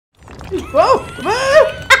Whoa! Whoa!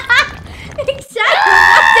 Exactly.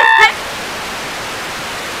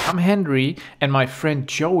 I'm Henry, and my friend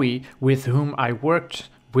Joey, with whom I worked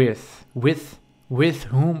with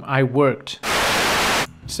whom I worked.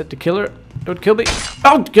 Is that the killer? Don't kill me.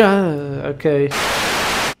 Oh god. Okay.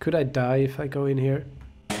 Could I die if I go in here?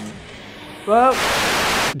 Well,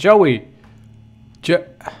 Joey.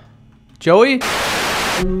 Joey?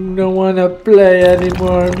 I don't wanna play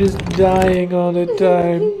anymore. I'm just dying all the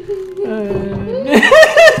time.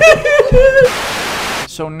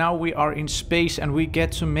 So now we are in space and we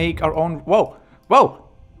get to make our own. Whoa, whoa.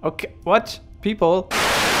 Okay, what? People?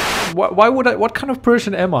 Why would I? What kind of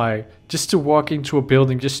person am I? Just to walk into a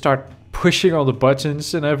building, just start pushing all the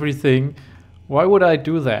buttons and everything. Why would I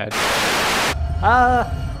do that?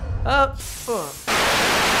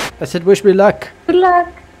 I said, wish me luck. Good luck.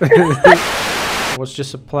 It was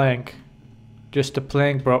just a plank. Just a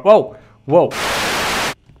plank, bro. Whoa! Whoa!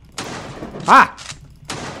 Ah!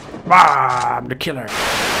 Ah, I'm the killer.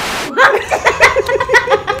 What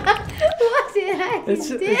the heck is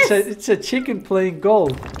this? It's a chicken playing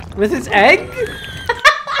golf. With its egg?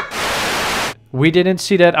 We didn't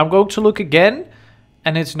see that. I'm going to look again.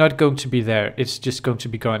 And it's not going to be there. It's just going to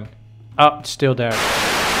be gone. Oh, it's still there.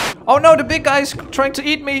 Oh no, the big guy's trying to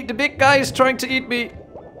eat me. The big guy is trying to eat me.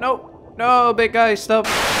 No. No, big guy, stop.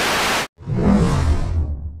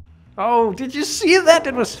 Oh, did you see that?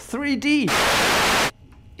 It was 3D.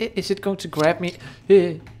 Is it going to grab me?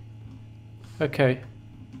 Okay.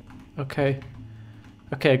 Okay.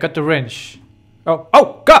 Okay, I got the wrench. Oh,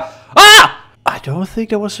 oh, God! Ah! I don't think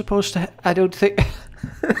that was supposed to I don't think...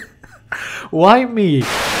 Why me?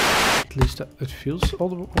 At least it feels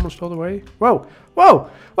almost all the way. Whoa! Whoa!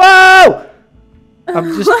 Whoa!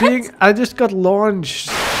 I'm just being... I just got launched.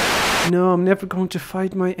 No, I'm never going to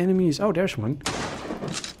fight my enemies. Oh, there's one.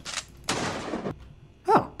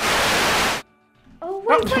 Oh. Oh,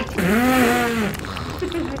 wait.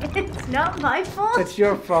 It's not my fault. It's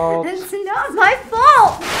your fault. It's not my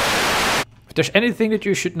fault. If there's anything that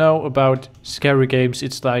you should know about scary games,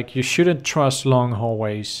 it's like you shouldn't trust long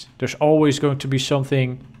hallways. There's always going to be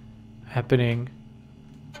something happening.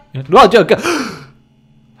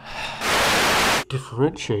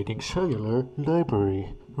 Differentiating cellular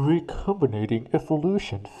library. Recombinating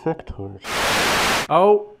evolution factors.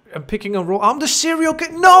 Oh, I'm picking a role. I'm the serial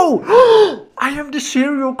killer. No! I am the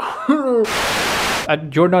serial killer.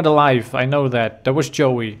 You're not alive. I know that. That was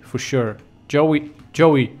Joey, for sure. Joey.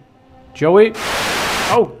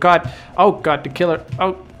 Oh, God. Oh, God, the killer.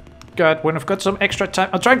 Oh, God. When I've got some extra time.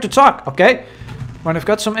 I'm trying to talk, okay? When I've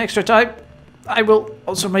got some extra time, I will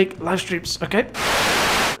also make live streams, okay?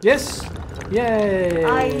 Yes. Yay.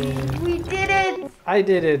 We did it. I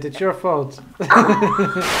did it. It's your fault.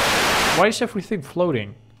 Why is everything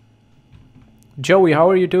floating? Joey, how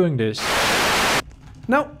are you doing this?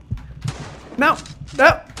 No. No.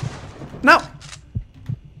 No. No.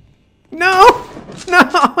 No.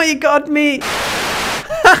 No. He got me.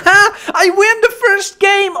 I win the first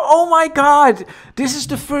game. Oh my god. This is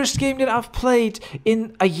the first game that I've played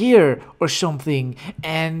in a year or something.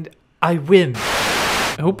 And I win.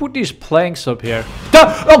 Who put these planks up here?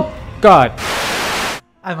 Oh god.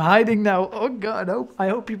 I'm hiding now. Oh god. I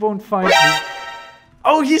hope he won't find me.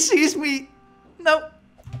 Oh, he sees me. No.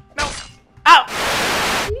 No. Ow.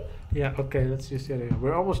 Yeah, okay. Let's just get it.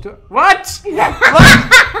 We're almost done. What? What?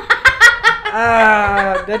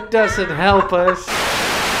 Ah, that doesn't help us.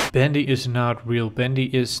 Bendy is not real.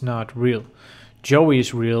 Bendy is not real. Joey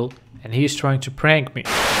is real, and he's trying to prank me.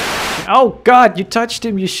 Oh god, you touched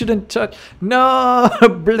him. You shouldn't touch. No.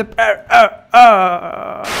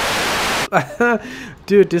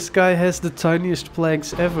 Dude, this guy has the tiniest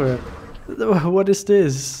planks ever. What is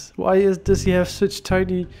this? Why does he have such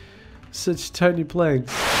tiny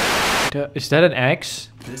planks? Is that an axe?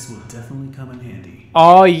 This will definitely come in handy.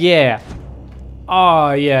 Oh yeah.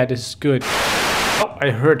 Oh yeah, this is good. Oh, I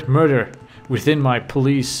heard murder within my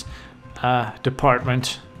police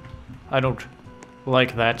department. I don't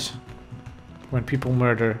like that when people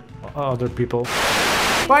murder other people.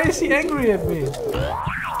 Why is he angry at me?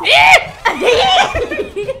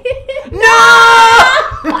 No!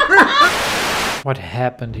 What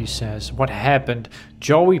happened, he says. What happened?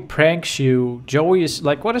 Joey pranks you. Joey is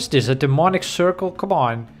like, what is this? A demonic circle? Come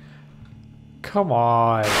on. Come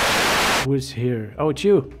on. Who is here? Oh, it's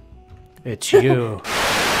you. It's you.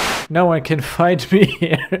 No one can find me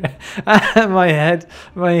here. my head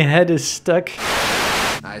is stuck.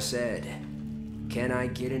 I said, can I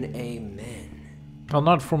get an amen? Well,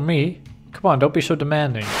 not from me. Come on, don't be so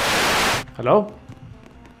demanding. Hello?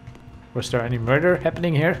 Was there any murder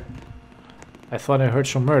happening here? I thought I heard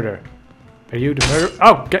some murder. Are you the murderer?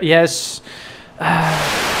 Oh, yes.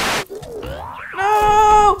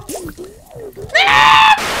 No!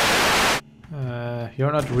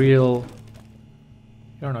 You're not real.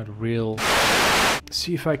 You're not real.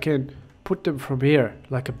 See if I can put them from here,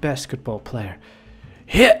 like a basketball player.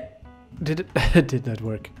 Here! Did it? It did not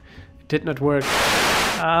work. It did not work.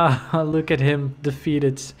 Ah, look at him,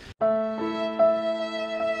 defeated.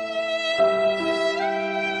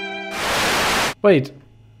 Wait.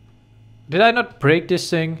 Did I not break this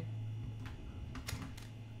thing?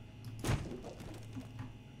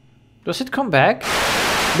 Does it come back?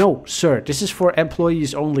 No, sir. This is for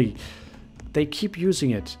employees only. They keep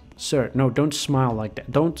using it. Sir, no, don't smile like that.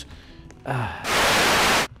 Don't...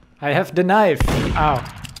 I have the knife. Ow.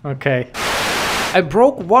 Okay. I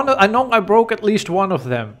broke one... I know I broke at least one of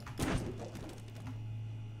them.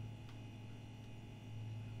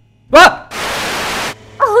 What?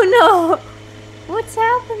 Oh no! What's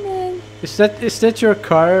happening? Is that your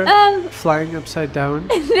car flying upside down?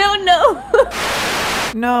 No.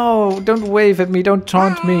 No, don't wave at me, don't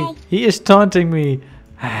taunt me. He is taunting me.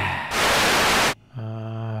 Aha.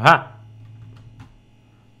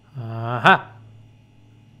 Aha.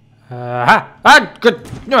 Aha. Ah, good.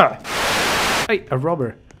 Hey, a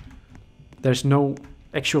robber. There's no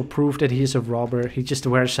actual proof that he is a robber. He just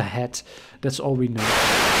wears a hat. That's all we know.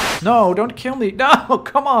 No, don't kill me. No,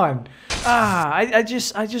 come on. Ah, I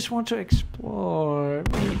just want to explore.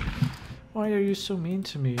 Why are you so mean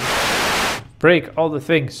to me? Break all the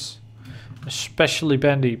things. Especially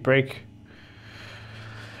Bendy. Break.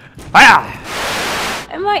 Ah!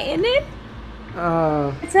 Am I in it?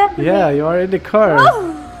 What's happening? Yeah, you are in the car.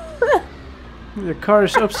 Oh. The car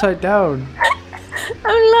is upside down.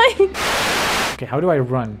 I'm like... Okay, how do I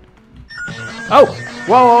run? Oh!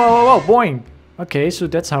 Whoa, boing! Okay, so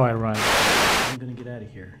that's how I run. I'm gonna get out of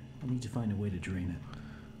here. I need to find a way to drain it.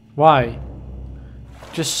 Why?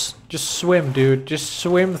 Just swim, dude. Just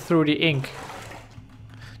swim through the ink.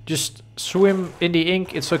 Just swim in the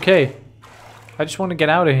ink. It's okay. I just want to get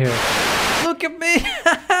out of here. Look at me!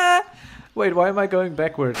 Wait, why am I going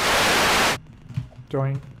backwards?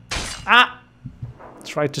 Drawing. Ah!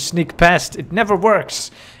 Try to sneak past. It never works.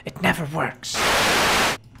 It never works.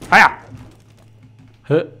 Hiya!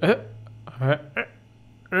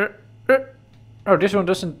 Oh, this one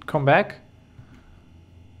doesn't come back.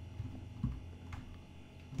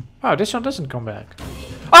 Wow, this one doesn't come back.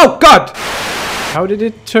 Oh God! How did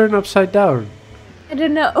it turn upside down? I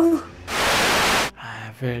don't know.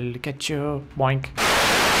 I will get you. Boink.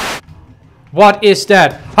 What is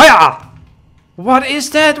that? Hiya! What is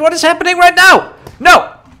that? What is happening right now?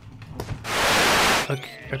 No!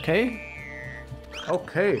 Okay.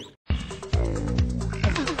 Okay.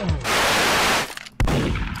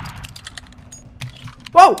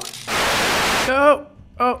 Whoa! No!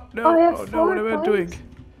 Oh no! Oh no! What am I doing?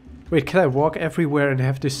 Wait, can I walk everywhere and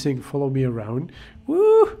have this thing follow me around?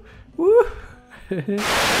 Woo! Woo!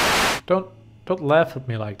 Don't laugh at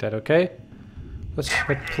me like that, okay? Let's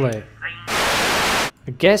play.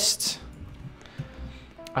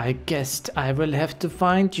 I guessed I will have to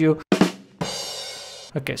find you.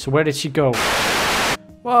 Okay, so where did she go?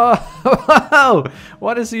 Whoa! Whoa!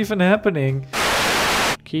 What is even happening?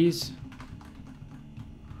 Keys?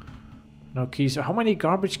 No keys. How many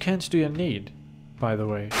garbage cans do you need, by the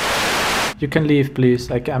way? You can leave, please.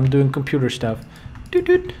 Like, I'm doing computer stuff. Doot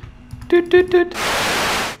doot. Doot doot doot.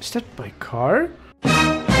 Is that my car?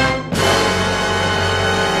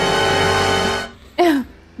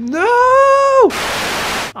 No!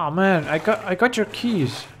 Oh man, I got your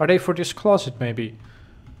keys. Are they for this closet maybe?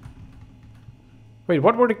 Wait,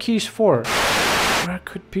 what were the keys for? Where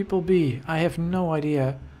could people be? I have no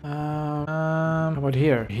idea. How about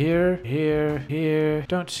here? Here.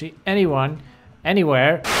 Don't see anyone.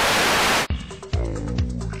 Anywhere.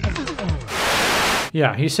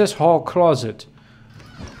 Yeah, he says hall closet.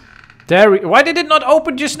 There. Why did it not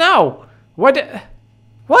open just now? What?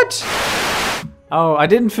 Oh, I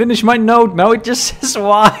didn't finish my note. Now it just says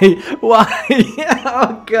why. Why?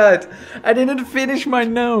 Oh god. I didn't finish my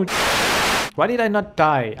note. Why did I not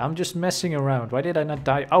die? I'm just messing around. Why did I not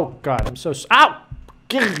die? Oh god, I'm so... Ow!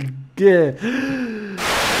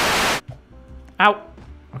 Ow!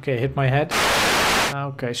 Okay, hit my head.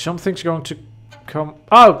 Okay, something's going to come...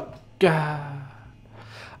 Oh! God.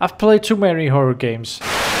 I've played too many horror games.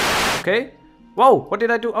 Okay? Whoa, what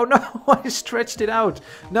did I do? Oh no, I stretched it out.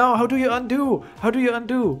 No, how do you undo? How do you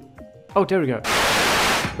undo? Oh, there we go.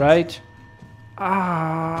 Right.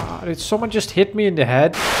 Ah, did someone just hit me in the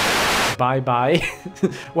head? Bye-bye.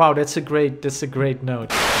 Wow, that's a great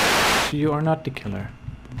note. So you are not the killer.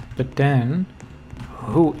 But then,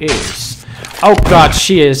 who is? Oh god,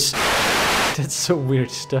 she is. That's some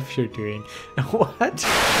weird stuff you're doing. What?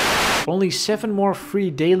 Only 7 more free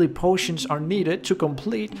daily potions are needed to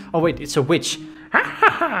complete... Oh wait, it's a witch.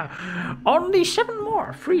 Only 7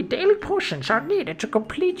 more free daily potions are needed to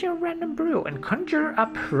complete your random brew and conjure a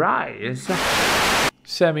prize.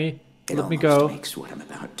 Sammy, let me go. Makes what I'm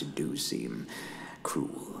about to do seem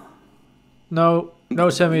cruel. No, no,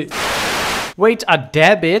 Sammy. Wait, a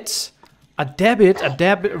debit? A debit? A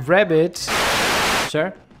debit rabbit?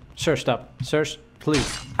 Sir? Sir, stop. Sir,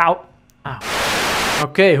 please. Ow. Ow.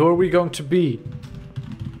 Okay, who are we going to be?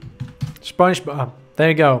 SpongeBob. There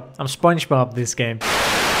you go. I'm SpongeBob this game.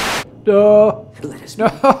 No.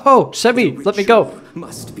 No. Sammy, let me go.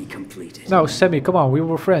 Must be completed. No, Sammy, come on. We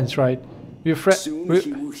were friends, right? We were friends. Soon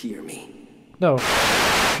he will hear me. No.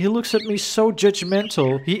 He looks at me so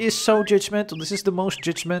judgmental. He is so judgmental. This is the most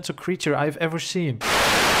judgmental creature I've ever seen.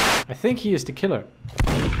 I think he is the killer.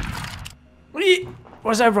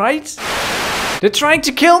 Was I right? They're trying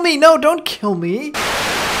to kill me! No, don't kill me!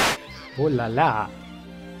 Oh la la.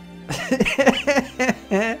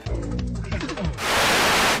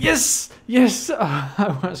 Yes! Yes!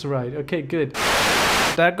 I was right. Okay, good.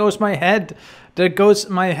 There goes my head. There goes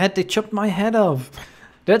my head. They chopped my head off.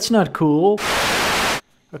 That's not cool.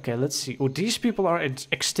 Okay, let's see. Oh, these people are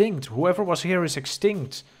extinct. Whoever was here is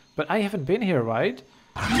extinct. But I haven't been here, right?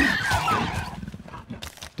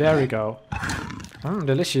 There we go.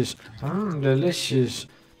 Delicious. Delicious.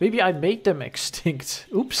 Maybe I made them extinct.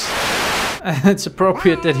 Oops. It's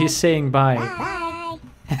appropriate that he's saying bye.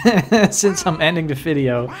 Since I'm ending the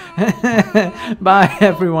video. Bye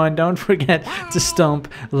everyone. Don't forget to stomp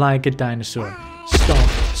like a dinosaur. Stomp,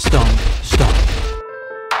 stomp, stomp.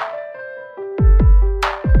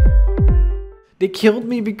 They killed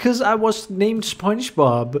me because I was named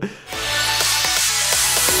SpongeBob.